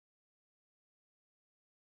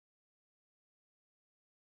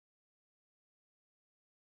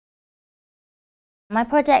My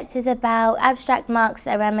project is about abstract marks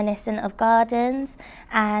that are reminiscent of gardens,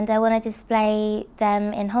 and I want to display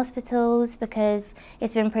them in hospitals because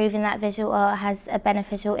it's been proven that visual art has a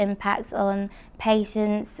beneficial impact on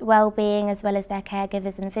patients' well-being as well as their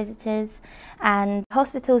caregivers and visitors. And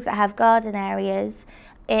hospitals that have garden areas,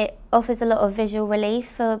 it offers a lot of visual relief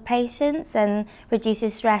for patients and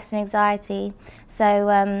reduces stress and anxiety. So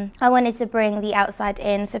I wanted to bring the outside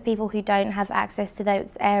in for people who don't have access to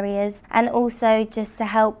those areas, and also just to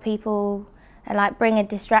help people and bring a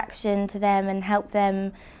distraction to them and help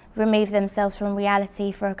them remove themselves from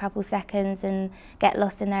reality for a couple seconds and get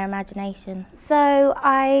lost in their imagination. So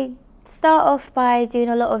I start off by doing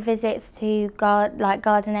a lot of visits to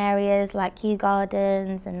garden areas like Kew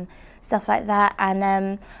Gardens and stuff like that,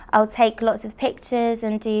 and I'll take lots of pictures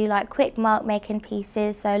and do quick mark making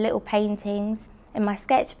pieces, so little paintings in my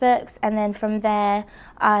sketchbooks, and then from there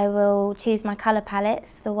I will choose my colour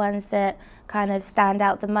palettes, the ones that kind of stand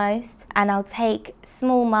out the most, and I'll take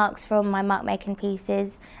small marks from my mark making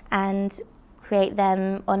pieces and create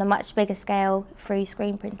them on a much bigger scale through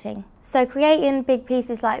screen printing. So creating big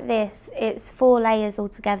pieces like this, it's 4 layers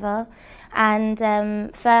altogether, and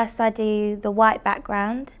first I do the white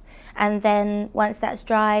background, and then once that's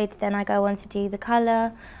dried then I go on to do the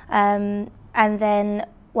colour, and then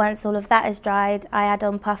once all of that is dried I add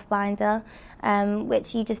on puff binder,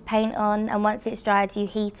 which you just paint on, and once it's dried you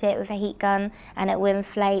heat it with a heat gun and it will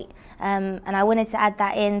inflate, and I wanted to add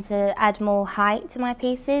that in to add more height to my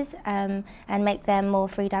pieces and make them more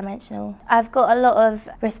three-dimensional. I've got a lot of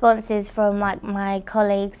responses from my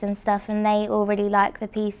colleagues and stuff, and they all really like the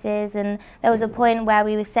pieces, and there was a point where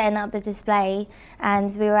we were setting up the display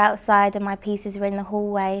and we were outside and my pieces were in the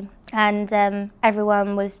hallway, and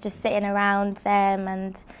everyone was just sitting around them,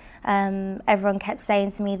 and everyone kept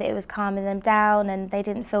saying to me that it was calming them down and they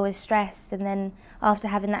didn't feel as stressed, and then after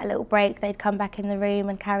having that little break they'd come back in the room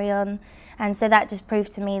and carry on, and so that just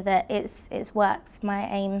proved to me that it's worked. My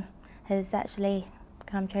aim has actually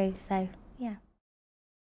come true. So.